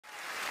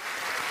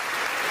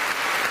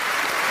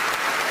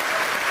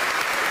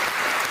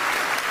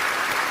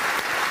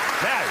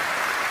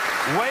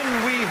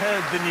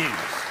heard the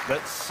news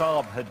that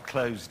Saab had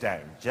closed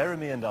down,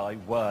 Jeremy and I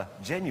were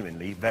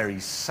genuinely very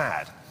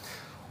sad.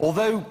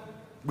 Although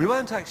we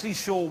weren't actually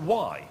sure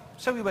why,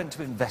 so we went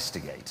to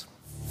investigate.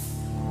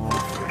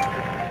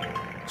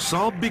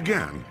 Saab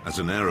began as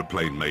an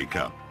aeroplane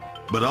maker,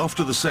 but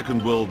after the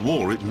Second World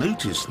War it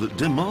noticed that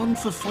demand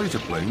for fighter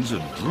planes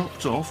had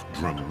dropped off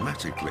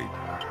dramatically.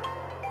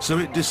 So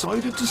it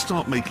decided to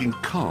start making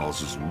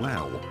cars as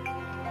well.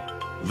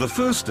 The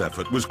first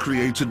effort was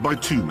created by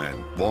two men,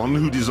 one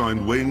who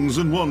designed wings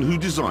and one who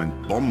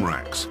designed bomb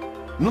racks.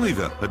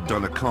 Neither had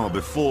done a car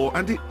before,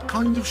 and it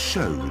kind of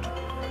showed.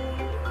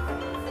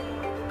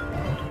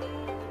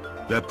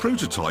 Their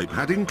prototype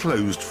had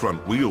enclosed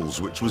front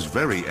wheels, which was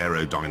very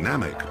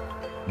aerodynamic.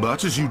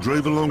 But as you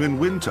drove along in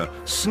winter,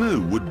 snow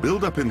would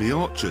build up in the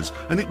arches,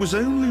 and it was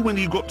only when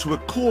you got to a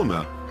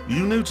corner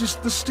you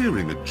noticed the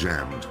steering had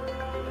jammed.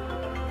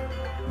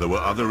 There were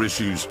other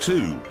issues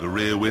too. The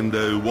rear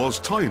window was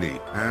tiny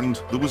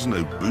and there was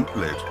no boot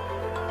lid.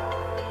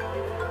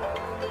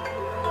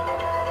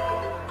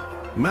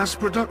 Mass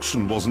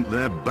production wasn't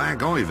their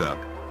bag either.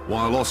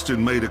 While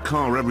Austin made a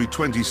car every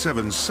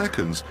 27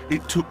 seconds,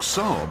 it took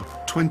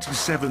Saab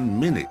 27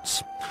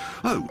 minutes.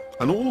 Oh,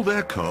 and all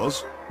their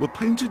cars were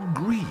painted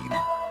green.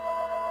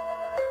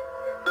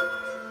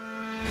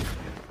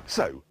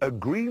 So, a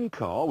green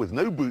car with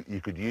no boot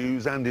you could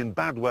use and in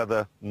bad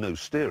weather, no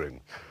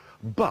steering.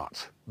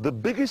 But the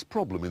biggest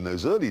problem in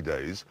those early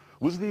days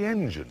was the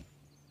engine,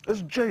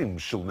 as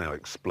James shall now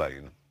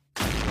explain.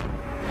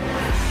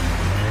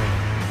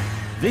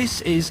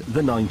 This is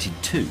the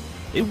 92.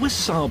 It was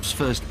Saab's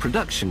first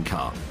production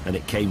car, and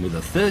it came with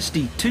a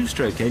thirsty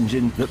two-stroke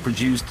engine that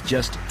produced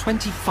just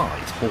 25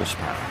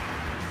 horsepower.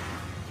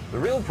 The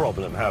real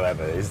problem,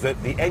 however, is that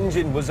the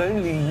engine was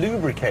only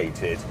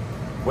lubricated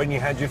when you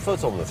had your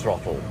foot on the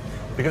throttle.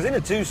 Because in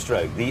a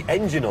two-stroke, the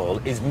engine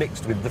oil is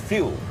mixed with the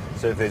fuel.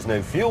 So if there's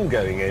no fuel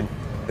going in,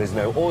 there's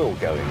no oil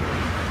going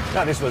in.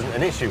 Now, this wasn't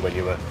an issue when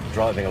you were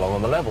driving along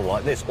on the level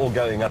like this or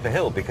going up a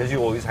hill, because you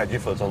always had your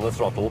foot on the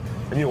throttle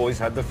and you always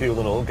had the fuel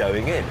and oil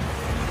going in.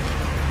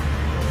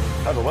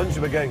 However, once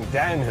you were going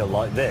downhill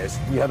like this,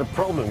 you had a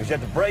problem, because you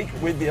had to brake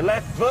with your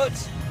left foot,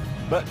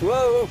 but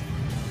whoa,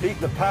 keep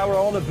the power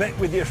on a bit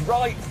with your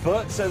right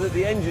foot so that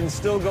the engine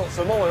still got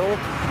some oil.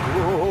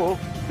 Whoa,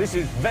 this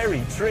is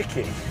very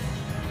tricky.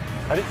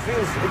 And it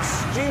feels, it's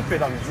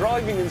stupid, I'm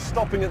driving and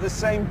stopping at the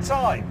same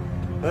time.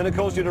 And then of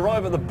course you'd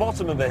arrive at the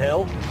bottom of a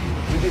hill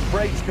with your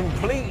brakes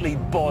completely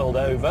boiled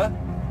over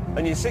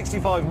and your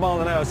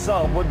 65-mile-an-hour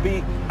Saab would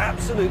be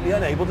absolutely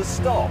unable to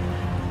stop.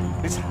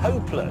 It's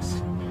hopeless.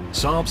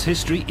 Saab's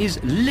history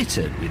is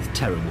littered with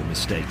terrible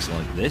mistakes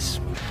like this.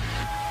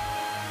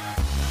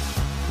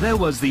 There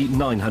was the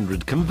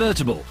 900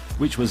 convertible,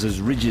 which was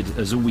as rigid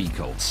as a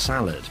week-old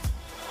salad.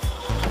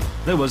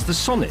 There was the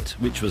Sonnet,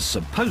 which was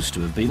supposed to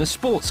have been a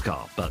sports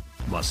car, but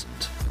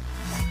wasn't.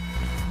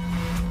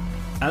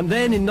 And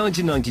then in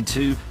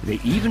 1992, they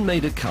even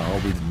made a car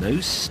with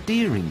no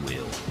steering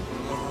wheel.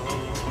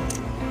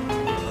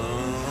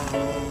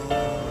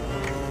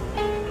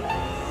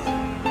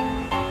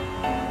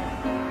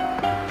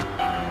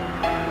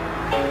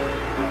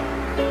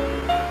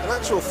 In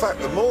actual fact,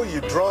 the more you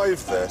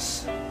drive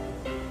this,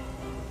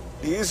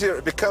 the easier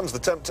it becomes. The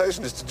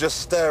temptation is to just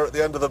stare at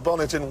the end of the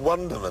bonnet in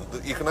wonderment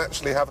that you can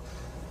actually have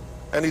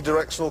any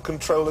directional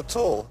control at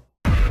all.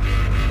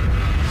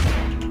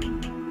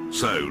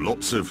 So,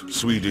 lots of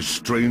Swedish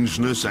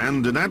strangeness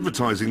and an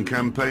advertising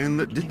campaign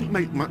that didn't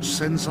make much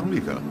sense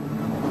either.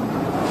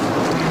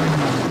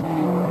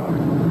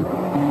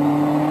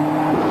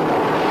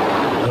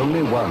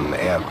 Only one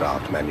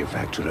aircraft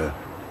manufacturer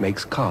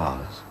makes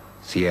cars.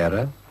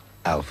 Sierra,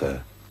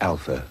 Alpha,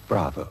 Alpha,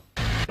 Bravo.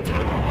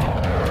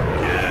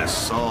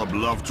 Yes, Saab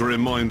loved to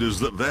remind us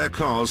that their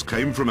cars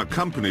came from a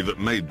company that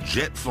made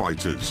jet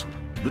fighters.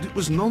 But it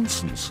was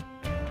nonsense.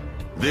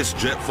 This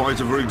jet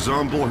fighter, for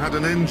example, had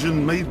an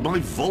engine made by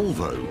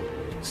Volvo.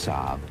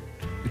 Saab.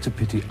 It's a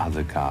pity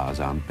other cars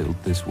aren't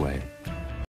built this way.